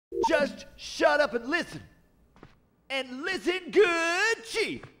Just shut up and listen. And listen good,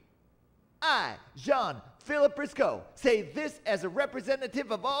 Chief. I, Jean-Philippe Briscoe, say this as a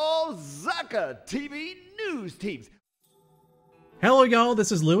representative of all Zaka TV news teams. Hello y'all,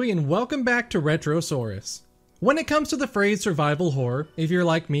 this is Louie and welcome back to Retrosaurus. When it comes to the phrase survival horror, if you're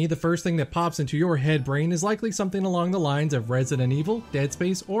like me, the first thing that pops into your head brain is likely something along the lines of Resident Evil, Dead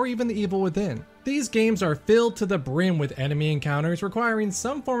Space, or even The Evil Within. These games are filled to the brim with enemy encounters requiring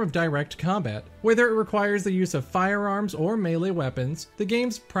some form of direct combat. Whether it requires the use of firearms or melee weapons, the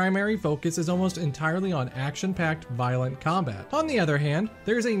game's primary focus is almost entirely on action-packed, violent combat. On the other hand,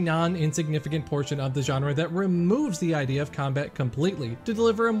 there's a non-insignificant portion of the genre that removes the idea of combat completely to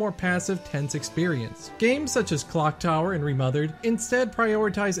deliver a more passive, tense experience. Games such as Clock Tower and Remothered instead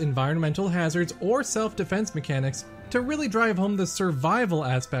prioritize environmental hazards or self-defense mechanics to really drive home the survival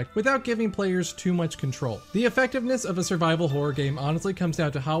aspect without giving players too much control. The effectiveness of a survival horror game honestly comes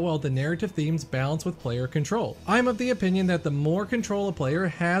down to how well the narrative themes balance with player control. I'm of the opinion that the more control a player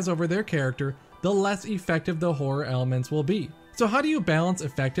has over their character, the less effective the horror elements will be. So how do you balance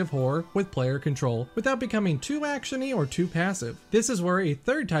effective horror with player control without becoming too actiony or too passive? This is where a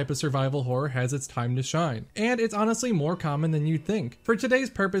third type of survival horror has its time to shine, and it's honestly more common than you'd think. For today's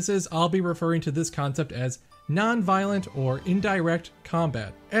purposes, I'll be referring to this concept as non-violent or indirect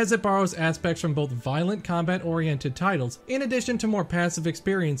combat, as it borrows aspects from both violent combat-oriented titles in addition to more passive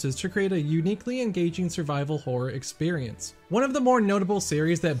experiences to create a uniquely engaging survival horror experience. One of the more notable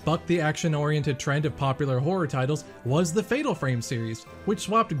series that bucked the action-oriented trend of popular horror titles was the Fatal Frame series, which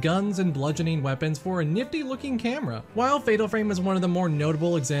swapped guns and bludgeoning weapons for a nifty-looking camera. While Fatal Frame is one of the more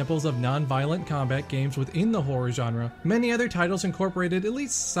notable examples of non-violent combat games within the horror genre, many other titles incorporated at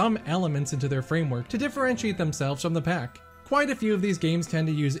least some elements into their framework to differentiate themselves from the pack. Quite a few of these games tend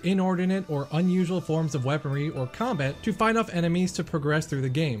to use inordinate or unusual forms of weaponry or combat to fight off enemies to progress through the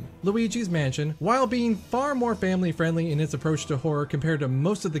game. Luigi's Mansion, while being far more family-friendly in its approach to horror compared to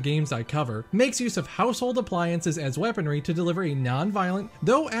most of the games I cover, makes use of household appliances as weaponry to deliver a non-violent,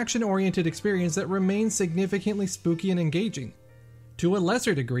 though action-oriented experience that remains significantly spooky and engaging. To a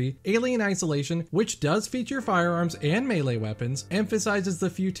lesser degree, Alien Isolation, which does feature firearms and melee weapons, emphasizes the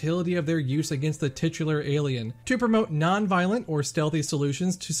futility of their use against the titular alien to promote non-violent or stealthy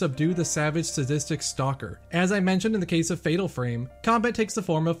solutions to subdue the savage sadistic stalker. As I mentioned in the case of Fatal Frame, combat takes the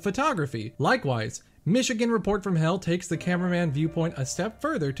form of photography. Likewise, Michigan Report from Hell takes the cameraman viewpoint a step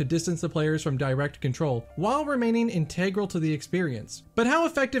further to distance the players from direct control while remaining integral to the experience. But how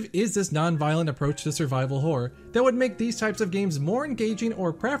effective is this non-violent approach to survival horror that would make these types of games more engaging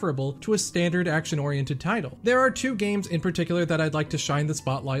or preferable to a standard action-oriented title? There are two games in particular that I'd like to shine the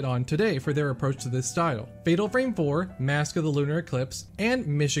spotlight on today for their approach to this style: Fatal Frame 4, Mask of the Lunar Eclipse, and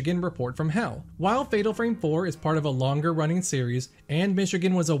Michigan Report from Hell. While Fatal Frame 4 is part of a longer running series, and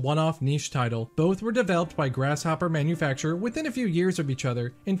Michigan was a one-off niche title, both were developed by Grasshopper Manufacture within a few years of each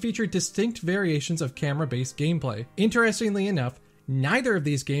other and feature distinct variations of camera-based gameplay. Interestingly enough, neither of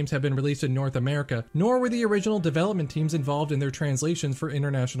these games have been released in North America, nor were the original development teams involved in their translations for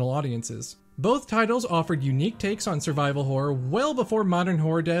international audiences. Both titles offered unique takes on survival horror well before modern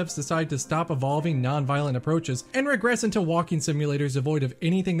horror devs decided to stop evolving non-violent approaches and regress into walking simulators devoid of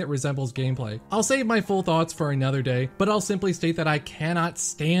anything that resembles gameplay. I'll save my full thoughts for another day, but I'll simply state that I cannot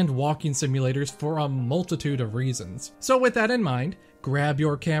stand walking simulators for a multitude of reasons. So with that in mind, grab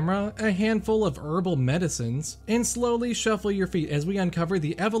your camera, a handful of herbal medicines, and slowly shuffle your feet as we uncover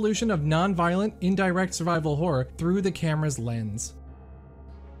the evolution of non-violent, indirect survival horror through the camera's lens.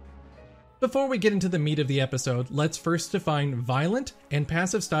 Before we get into the meat of the episode, let's first define violent and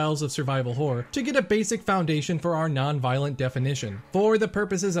passive styles of survival horror to get a basic foundation for our non-violent definition. For the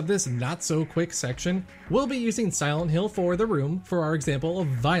purposes of this not-so-quick section, we'll be using Silent Hill 4 The Room for our example of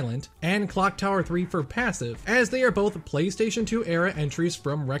violent, and Clock Tower 3 for passive, as they are both PlayStation 2 era entries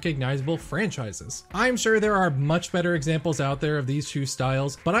from recognizable franchises. I'm sure there are much better examples out there of these two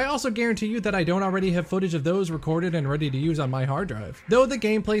styles, but I also guarantee you that I don't already have footage of those recorded and ready to use on my hard drive. Though the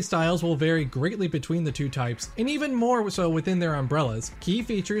gameplay styles will vary greatly between the two types, and even more so within their umbrellas, key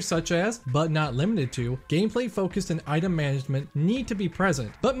features such as, but not limited to, gameplay focused and item management need to be present.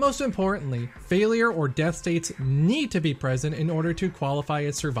 But most importantly, failure or death states need to be present in order to qualify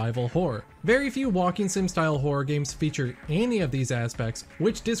as survival horror. Very few walking sim style horror games feature any of these aspects,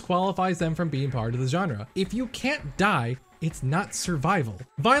 which disqualifies them from being part of the genre. If you can't die, it's not survival.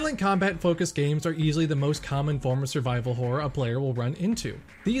 Violent combat-focused games are easily the most common form of survival horror a player will run into.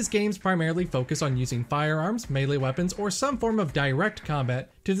 These games primarily focus on using firearms, melee weapons, or some form of direct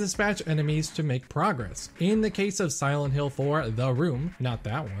combat to dispatch enemies to make progress. In the case of Silent Hill 4 The Room, not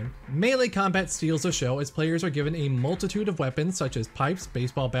that one, melee combat steals the show as players are given a multitude of weapons such as pipes,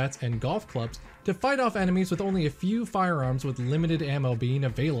 baseball bats, and golf clubs to fight off enemies with only a few firearms with limited ammo being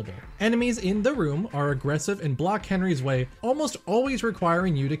available. Enemies in The Room are aggressive and block Henry's way, almost always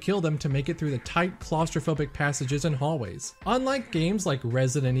requiring you to kill them to make it through the tight, claustrophobic passages and hallways. Unlike games like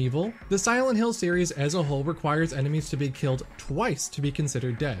Resident Evil, the Silent Hill series as a whole requires enemies to be killed twice to be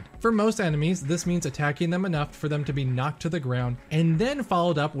considered dead. For most enemies, this means attacking them enough for them to be knocked to the ground, and then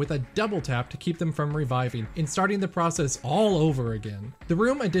followed up with a double tap to keep them from reviving and starting the process all over again. The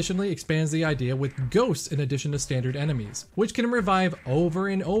Room additionally expands the idea with ghosts in addition to standard enemies, which can revive over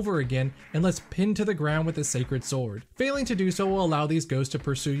and over again unless pinned to the ground with a sacred sword. Failing to do so will allow these ghosts to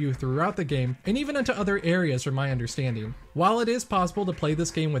pursue you throughout the game and even into other areas from my understanding. While it is possible to play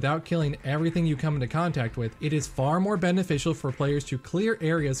this game without killing everything you come into contact with, it is far more beneficial for players to clear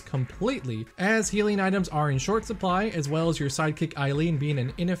areas completely, as healing items are in short supply, as well as your sidekick Eileen being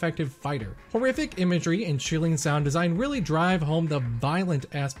an ineffective fighter. Horrific imagery and chilling sound design really drive home the violent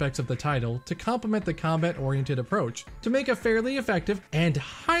aspects of the title to complement the combat-oriented approach to make a fairly effective and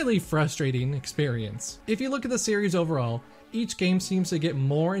highly frustrating experience. If you look at the series overall, each game seems to get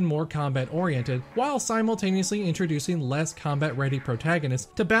more and more combat-oriented while simultaneously introducing less combat-ready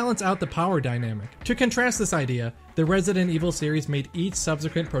protagonists to balance out the power dynamic. To contrast this idea, the Resident Evil series made each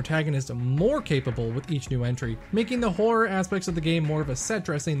subsequent protagonist more capable with each new entry, making the horror aspects of the game more of a set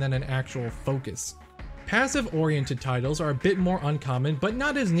dressing than an actual focus. Passive-oriented titles are a bit more uncommon, but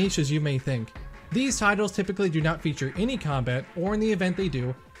not as niche as you may think. These titles typically do not feature any combat, or in the event they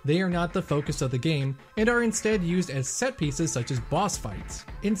do, they are not the focus of the game, and are instead used as set pieces such as boss fights.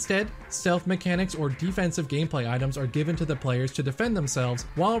 Instead, stealth mechanics or defensive gameplay items are given to the players to defend themselves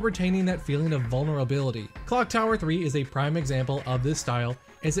while retaining that feeling of vulnerability. Clock Tower 3 is a prime example of this style,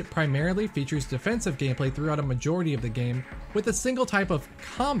 as it primarily features defensive gameplay throughout a majority of the game, with a single type of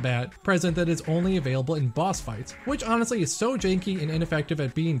combat present that is only available in boss fights, which honestly is so janky and ineffective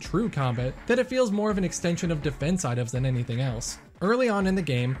at being true combat that it feels more of an extension of defense items than anything else. Early on in the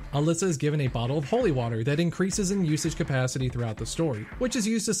game, Alyssa is given a bottle of holy water that increases in usage capacity throughout the story, which is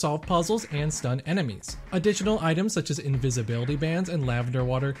used to solve puzzles and stun enemies. Additional items such as invisibility bands and lavender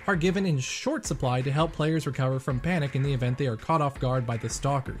water are given in short supply to help players recover from panic in the event they are caught off guard by the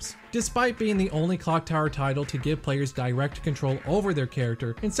stalkers. Despite being the only Clock Tower title to give players direct control over their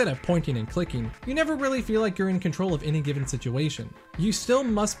character instead of pointing and clicking, you never really feel like you're in control of any given situation. You still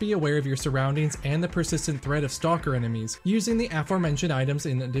must be aware of your surroundings and the persistent threat of stalker enemies, using the aforementioned items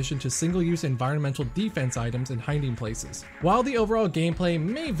in addition to single-use environmental defense items and hiding places. While the overall gameplay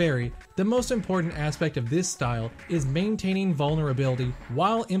may vary, the most important aspect of this style is maintaining vulnerability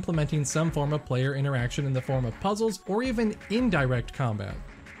while implementing some form of player interaction in the form of puzzles or even indirect combat.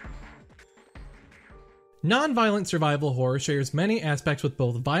 Non-violent survival horror shares many aspects with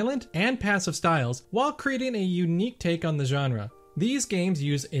both violent and passive styles while creating a unique take on the genre. These games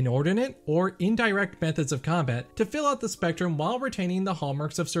use inordinate or indirect methods of combat to fill out the spectrum while retaining the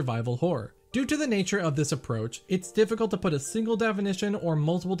hallmarks of survival horror. Due to the nature of this approach, it's difficult to put a single definition or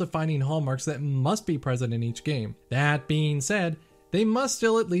multiple defining hallmarks that must be present in each game. That being said, they must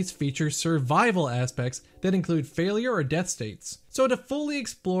still at least feature survival aspects that include failure or death states. So to fully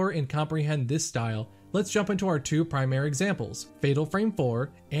explore and comprehend this style, let's jump into our two primary examples, Fatal Frame 4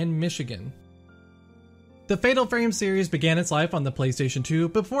 and Michigan. The Fatal Frame series began its life on the PlayStation 2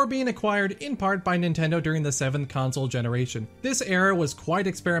 before being acquired in part by Nintendo during the 7th console generation. This era was quite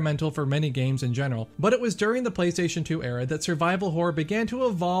experimental for many games in general, but it was during the PlayStation 2 era that survival horror began to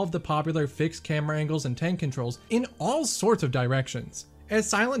evolve the popular fixed camera angles and tank controls in all sorts of directions. As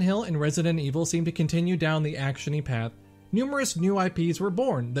Silent Hill and Resident Evil seemed to continue down the action-y path, numerous new IPs were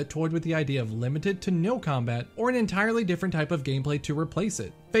born that toyed with the idea of limited to no combat or an entirely different type of gameplay to replace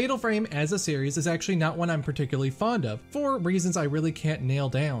it. Fatal Frame as a series is actually not one I'm particularly fond of, for reasons I really can't nail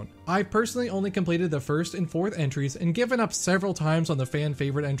down. I've personally only completed the first and fourth entries and given up several times on the fan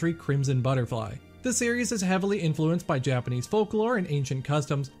favorite entry Crimson Butterfly. The series is heavily influenced by Japanese folklore and ancient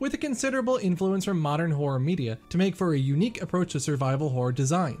customs, with a considerable influence from modern horror media to make for a unique approach to survival horror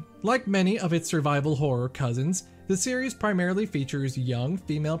design. Like many of its survival horror cousins, the series primarily features young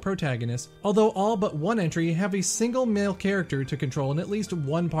female protagonists, although all but one entry have a single male character to control in at least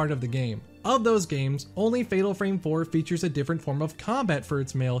one part of the game. Of those games, only Fatal Frame 4 features a different form of combat for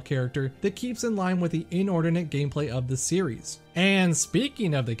its male character that keeps in line with the inordinate gameplay of the series. And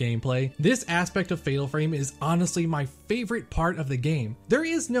speaking of the gameplay, this aspect of Fatal Frame is honestly my favorite part of the game. There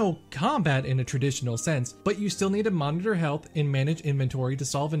is no combat in a traditional sense, but you still need to monitor health and manage inventory to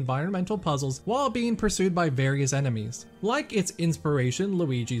solve environmental puzzles while being pursued by various enemies. Like its inspiration,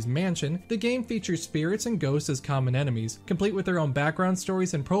 Luigi's Mansion, the game features spirits and ghosts as common enemies, complete with their own background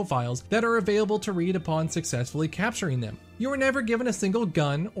stories and profiles that are available to read upon successfully capturing them. You are never given a single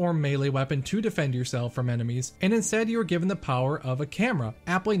gun or melee weapon to defend yourself from enemies, and instead you are given the power of a camera,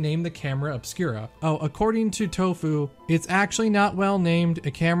 aptly named the Camera Obscura. Oh, according to Tofu, it's actually not well named.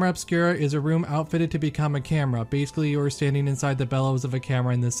 A Camera Obscura is a room outfitted to become a camera. Basically, you are standing inside the bellows of a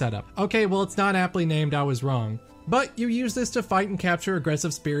camera in this setup. Okay, well, it's not aptly named, I was wrong. But you use this to fight and capture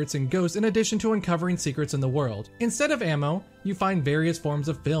aggressive spirits and ghosts in addition to uncovering secrets in the world. Instead of ammo, you find various forms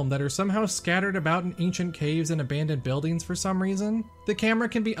of film that are somehow scattered about in ancient caves and abandoned buildings for some reason. The camera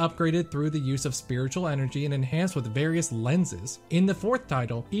can be upgraded through the use of spiritual energy and enhanced with various lenses. In the fourth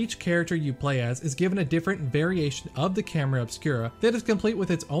title, each character you play as is given a different variation of the Camera Obscura that is complete with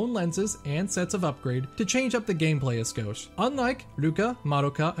its own lenses and sets of upgrade to change up the gameplay a skosh. Unlike Ruka,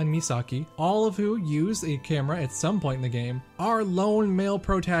 Madoka, and Misaki, all of who use a camera at some point in the game, our lone male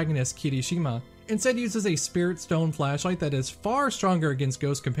protagonist Kirishima instead uses a spirit stone flashlight that is far stronger against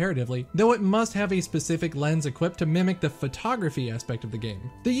ghosts comparatively, though it must have a specific lens equipped to mimic the photography aspect of the game.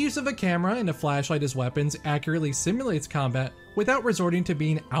 The use of a camera and a flashlight as weapons accurately simulates combat without resorting to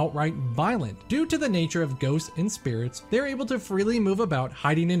being outright violent. Due to the nature of ghosts and spirits, they're able to freely move about,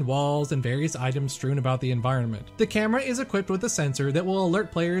 hiding in walls and various items strewn about the environment. The camera is equipped with a sensor that will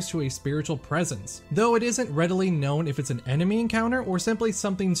alert players to a spiritual presence, though it isn't readily known if it's an enemy encounter or simply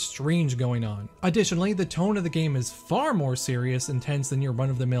something strange going on. Additionally, the tone of the game is far more serious and tense than your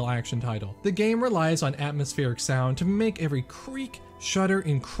run-of-the-mill action title. The game relies on atmospheric sound to make every creak, shudder,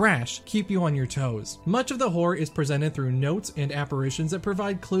 and crash keep you on your toes. Much of the horror is presented through notes and apparitions that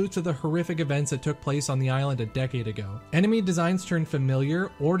provide clues to the horrific events that took place on the island a decade ago. Enemy designs turn familiar,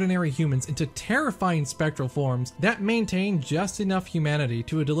 ordinary humans into terrifying spectral forms that maintain just enough humanity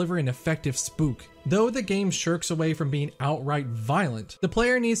to deliver an effective spook. Though the game shirks away from being outright violent, the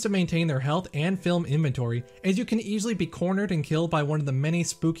player needs to maintain their health and film inventory, as you can easily be cornered and killed by one of the many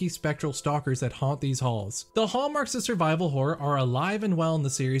spooky spectral stalkers that haunt these halls. The hallmarks of survival horror are alive and well in the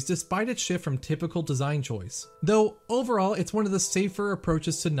series despite its shift from typical design choice, though overall it's one of the safer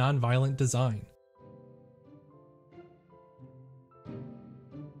approaches to non-violent design.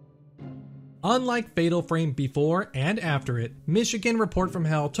 Unlike Fatal Frame before and after it, Michigan Report from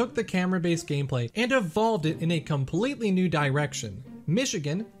Hell took the camera-based gameplay and evolved it in a completely new direction.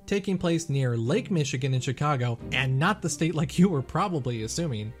 Michigan, taking place near Lake Michigan in Chicago, and not the state like you were probably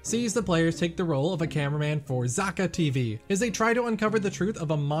assuming, sees the players take the role of a cameraman for Zaka TV as they try to uncover the truth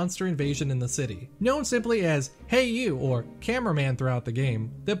of a monster invasion in the city. Known simply as Hey You or Cameraman throughout the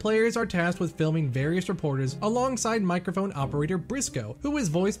game, the players are tasked with filming various reporters alongside microphone operator Briscoe, who is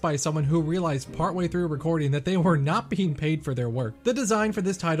voiced by someone who realized partway through recording that they were not being paid for their work. The design for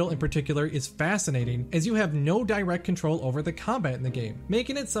this title in particular is fascinating, as you have no direct control over the combat in the game,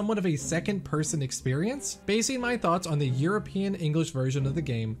 making it somewhat of a second-person experience. Basing my thoughts on the European English version of the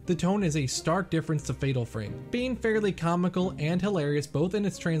game, the tone is a stark difference to Fatal Frame, being fairly comical and hilarious both in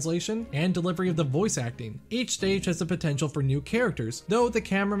its translation and delivery of the voice acting. Each stage has the potential for new characters, though the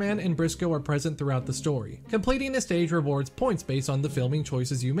cameraman and Briscoe are present throughout the story. Completing a stage rewards points based on the filming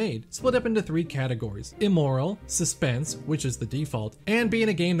choices you made, split up into 3 categories: immoral, suspense, which is the default, and being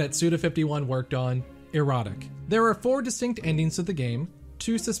a game that Suda51 worked on, erotic. There are 4 distinct endings to the game: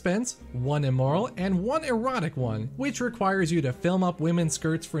 2 suspense, 1 immoral, and 1 erotic one, which requires you to film up women's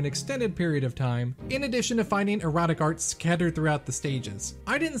skirts for an extended period of time, in addition to finding erotic art scattered throughout the stages.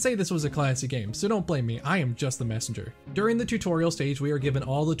 I didn't say this was a classy game, so don't blame me, I am just the messenger. During the tutorial stage, we are given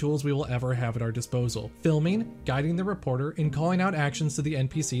all the tools we will ever have at our disposal: filming, guiding the reporter, and calling out actions to the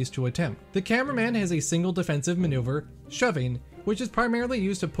NPCs to attempt. The cameraman has a single defensive maneuver, shoving, which is primarily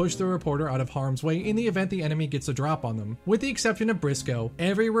used to push the reporter out of harm's way in the event the enemy gets a drop on them. With the exception of Briscoe,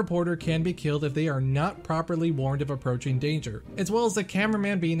 every reporter can be killed if they are not properly warned of approaching danger, as well as the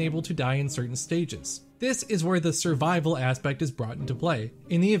cameraman being able to die in certain stages. This is where the survival aspect is brought into play.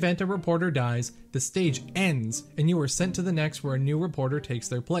 In the event a reporter dies, the stage ends and you are sent to the next where a new reporter takes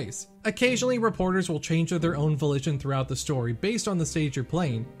their place. Occasionally, reporters will change of their own volition throughout the story based on the stage you're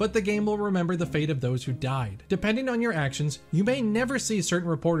playing, but the game will remember the fate of those who died. Depending on your actions, you may never see certain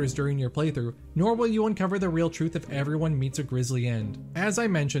reporters during your playthrough, nor will you uncover the real truth if everyone meets a grisly end. As I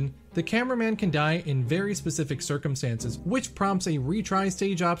mentioned, the cameraman can die in very specific circumstances, which prompts a retry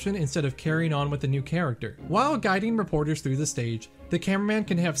stage option instead of carrying on with a new character. While guiding reporters through the stage, The cameraman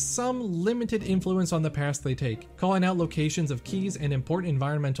can have some limited influence on the paths they take, calling out locations of keys and important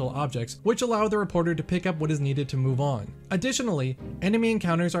environmental objects, which allow the reporter to pick up what is needed to move on. Additionally, enemy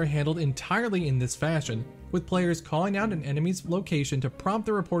encounters are handled entirely in this fashion, with players calling out an enemy's location to prompt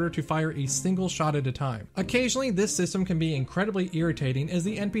the reporter to fire a single shot at a time. Occasionally, this system can be incredibly irritating as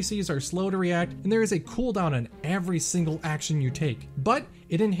the NPCs are slow to react and there is a cooldown on every single action you take, but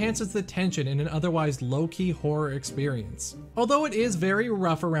it enhances the tension in an otherwise low-key horror experience. Although it is very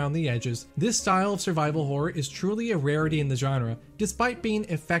rough around the edges, this style of survival horror is truly a rarity in the genre, despite being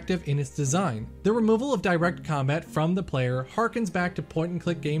effective in its design. The removal of direct combat from the player harkens back to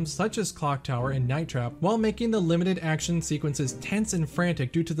point-and-click games such as Clock Tower and Night Trap, while making the limited action sequences tense and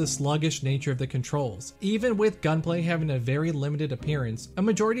frantic due to the sluggish nature of the controls. Even with gunplay having a very limited appearance, a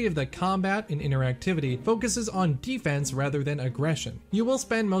majority of the combat and interactivity focuses on defense rather than aggression. You will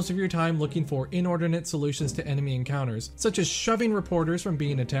spend most of your time looking for inordinate solutions to enemy encounters, such as shoving reporters from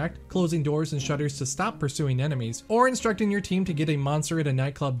being attacked, closing doors and shutters to stop pursuing enemies, or instructing your team to get a monster at a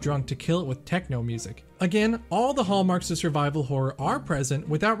nightclub drunk to kill it with techno music. Again, all the hallmarks of survival horror are present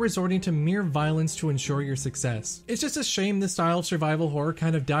without resorting to mere violence to ensure your success. It's just a shame this style of survival horror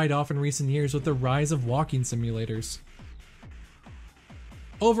kind of died off in recent years with the rise of walking simulators.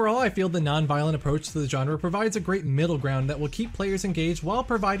 Overall, I feel the non-violent approach to the genre provides a great middle ground that will keep players engaged while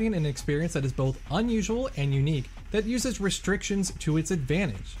providing an experience that is both unusual and unique, that uses restrictions to its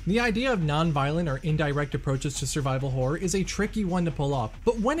advantage. The idea of non-violent or indirect approaches to survival horror is a tricky one to pull off,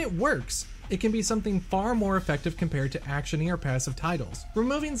 but when it works, it can be something far more effective compared to actiony or passive titles.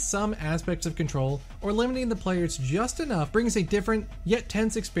 Removing some aspects of control or limiting the players just enough brings a different yet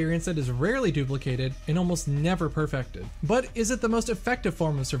tense experience that is rarely duplicated and almost never perfected. But is it the most effective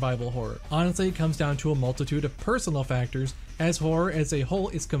form of survival horror? Honestly, it comes down to a multitude of personal factors, as horror as a whole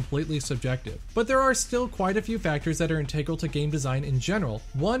is completely subjective. But there are still quite a few factors that are integral to game design in general,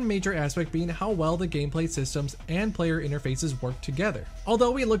 one major aspect being how well the gameplay systems and player interfaces work together.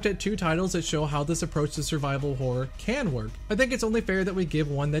 Although we looked at two titles that show how this approach to survival horror can work, I think it's only fair that we give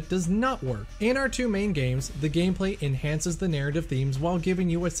one that does not work. In our two main games, the gameplay enhances the narrative themes while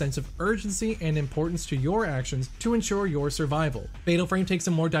giving you a sense of urgency and importance to your actions to ensure your survival. Fatal Frame takes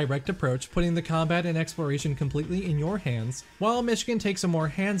a more direct approach, putting the combat and exploration completely in your hands, while Michigan takes a more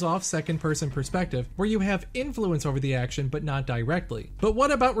hands-off second-person perspective where you have influence over the action but not directly. But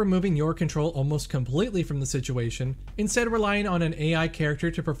what about removing your control almost completely from the situation, instead relying on an AI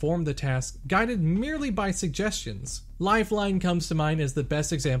character to perform the task, guided merely by suggestions? Lifeline comes to mind as the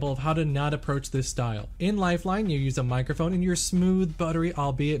best example of how to not approach this style. In Lifeline, you use a microphone and your smooth, buttery,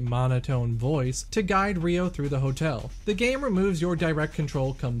 albeit monotone voice to guide Rio through the hotel. The game removes your direct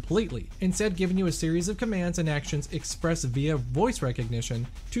control completely, instead giving you a series of commands and actions expressed via voice recognition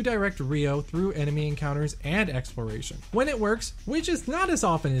to direct Rio through enemy encounters and exploration. When it works, which is not as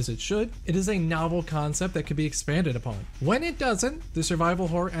often as it should, it is a novel concept that could be expanded upon. When it doesn't, the survival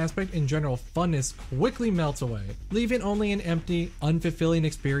horror aspect and general funness quickly melts away, leaving only an empty, unfulfilling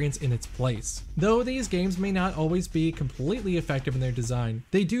experience in its place. Though these games may not always be completely effective in their design,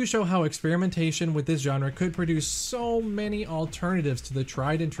 they do show how experimentation with this genre could produce so many alternatives to the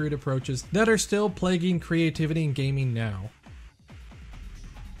tried and true approaches that are still plaguing creativity in gaming now.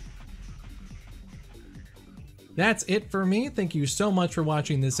 That's it for me. Thank you so much for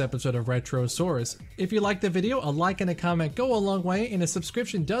watching this episode of Retrosaurus. If you liked the video, a like and a comment go a long way, and a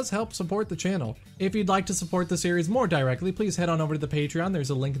subscription does help support the channel. If you'd like to support the series more directly, please head on over to the Patreon, there's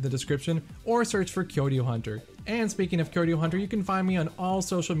a link in the description, or search for KyoryuHunter. And speaking of KyoryuHunter, you can find me on all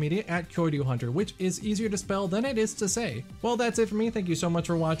social media at KyoryuHunter, which is easier to spell than it is to say. Well, that's it for me. Thank you so much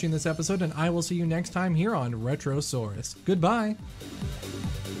for watching this episode, and I will see you next time here on Retrosaurus. Goodbye!